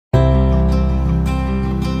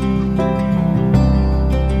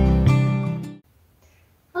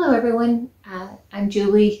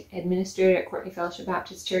Julie, administrator at Courtney Fellowship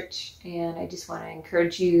Baptist Church, and I just want to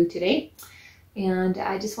encourage you today. And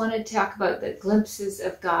I just wanted to talk about the glimpses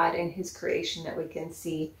of God and His creation that we can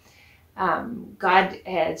see. God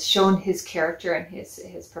has shown His character and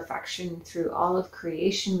His perfection through all of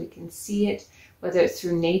creation. We can see it, whether it's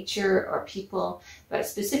through nature or people. But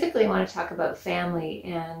specifically, I want to talk about family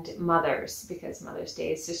and mothers, because Mother's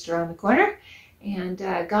Day is just around the corner. And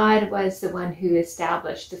God was the one who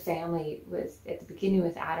established the family at the beginning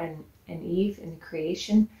with Adam and Eve in the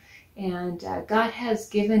creation. And God has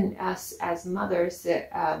given us as mothers the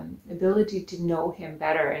ability to know Him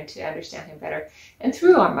better and to understand Him better. And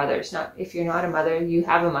through our mothers, not if you're not a mother, you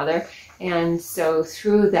have a mother. And so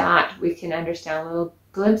through that, we can understand a little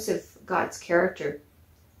glimpse of God's character.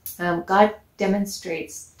 God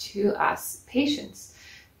demonstrates to us patience.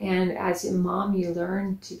 And as a mom, you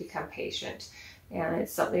learn to become patient. And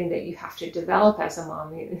it's something that you have to develop as a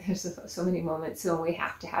mom. There's so many moments when we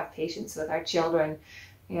have to have patience with our children.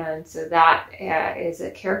 And so that is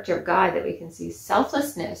a character of God that we can see.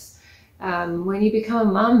 Selflessness. When you become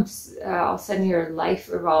a mom, all of a sudden your life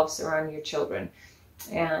revolves around your children.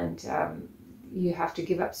 And you have to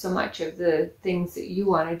give up so much of the things that you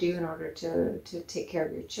want to do in order to take care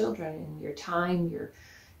of your children, and your time,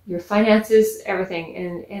 your finances,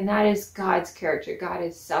 everything. And that is God's character. God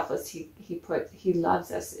is selfless. He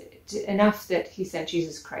loves us enough that He sent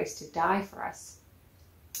Jesus Christ to die for us.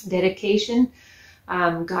 Dedication.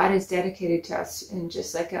 God is dedicated to us, and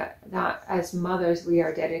just like that, as mothers, we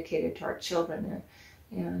are dedicated to our children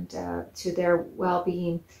and to their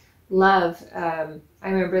well-being. Love. I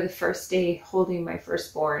remember the first day holding my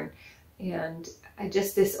firstborn, and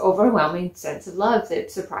just this overwhelming sense of love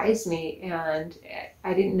that surprised me. And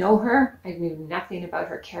I didn't know her. I knew nothing about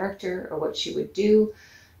her character or what she would do,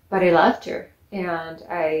 but I loved her. And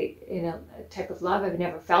in a type of love I've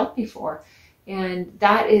never felt before. And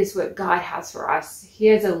that is what God has for us. He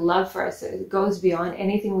has a love for us that goes beyond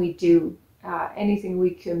anything we do, anything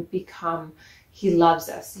we can become. He loves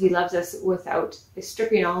us. He loves us without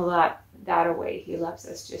stripping all that away. He loves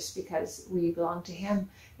us just because we belong to Him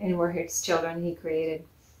and we're His children He created.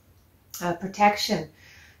 Protection.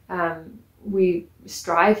 We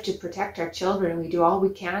strive to protect our children. We do all we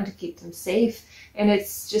can to keep them safe. And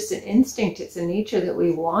it's just an instinct. It's a nature that we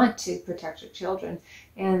want to protect our children.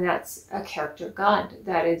 And that's a character of God.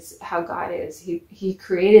 That is how God is. He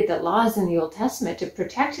created the laws in the Old Testament to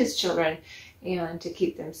protect His children and to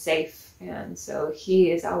keep them safe. And so He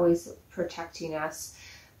is always protecting us.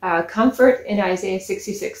 Comfort. In Isaiah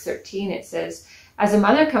 66:13, it says, "As a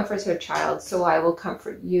mother comforts her child, so I will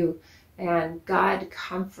comfort you." And God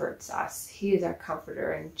comforts us. He is our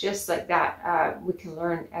comforter. And just like that, we can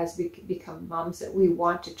learn as we become moms that we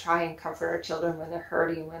want to try and comfort our children when they're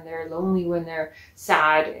hurting, when they're lonely, when they're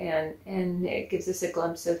sad. And it gives us a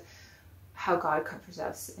glimpse of how God comforts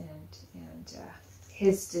us and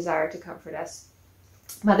His desire to comfort us.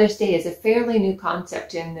 Mother's Day is a fairly new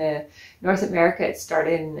concept in North America. It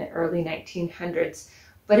started in the early 1900s,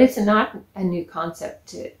 but it's not a new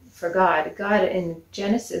concept for God. God in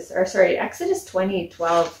Exodus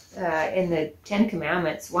 20:12, in the 10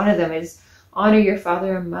 Commandments, one of them is honor your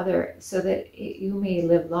father and mother so that you may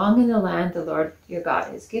live long in the land the Lord your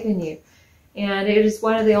God has given you. And it is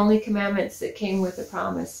one of the only commandments that came with a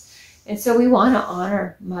promise. And so we want to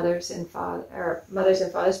honor mothers and fathers,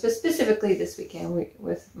 but specifically this weekend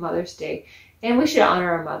with Mother's Day. And we should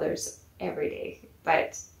honor our mothers every day.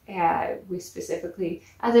 But we specifically,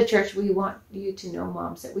 as a church, we want you to know,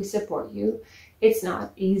 moms, that we support you. It's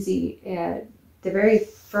not easy. The very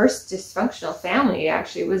first dysfunctional family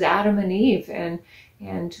actually was Adam and Eve,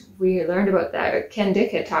 and we learned about that. Ken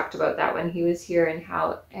Dick had talked about that when he was here, and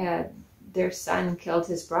how their son killed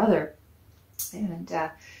his brother. And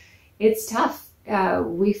it's tough.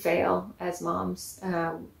 We fail as moms.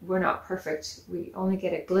 We're not perfect. We only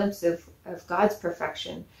get a glimpse of God's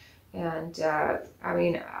perfection. And there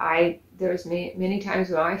was many times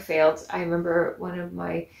when I failed. I remember one of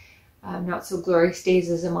my not so glorious days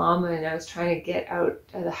as a mom, and I was trying to get out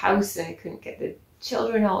of the house, and I couldn't get the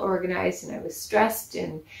children all organized, and I was stressed.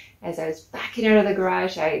 And as I was backing out of the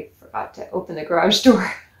garage, I forgot to open the garage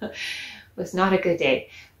door. It was not a good day.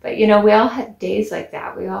 But we all had days like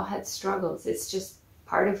that. We all had struggles. It's just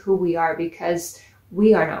part of who we are, because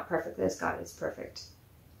we are not perfect as God is perfect.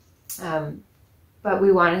 But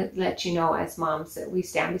we want to let you know as moms that we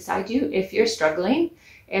stand beside you. If you're struggling,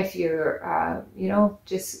 if you're,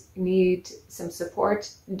 just need some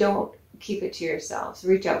support, don't keep it to yourselves.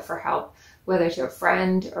 Reach out for help, whether to a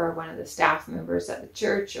friend or one of the staff members at the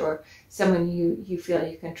church or someone you feel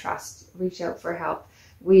you can trust. Reach out for help.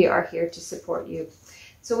 We are here to support you.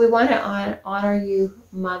 So we want to honor you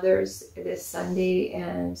mothers this Sunday,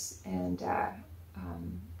 and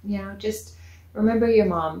just remember your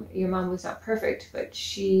mom. Your mom was not perfect, but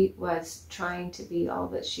she was trying to be all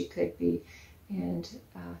that she could be. And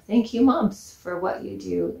thank you, moms, for what you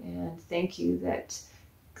do, and thank you,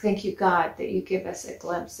 God, that you give us a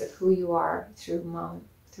glimpse of who you are through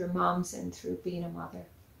moms and through being a mother.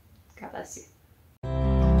 God bless you.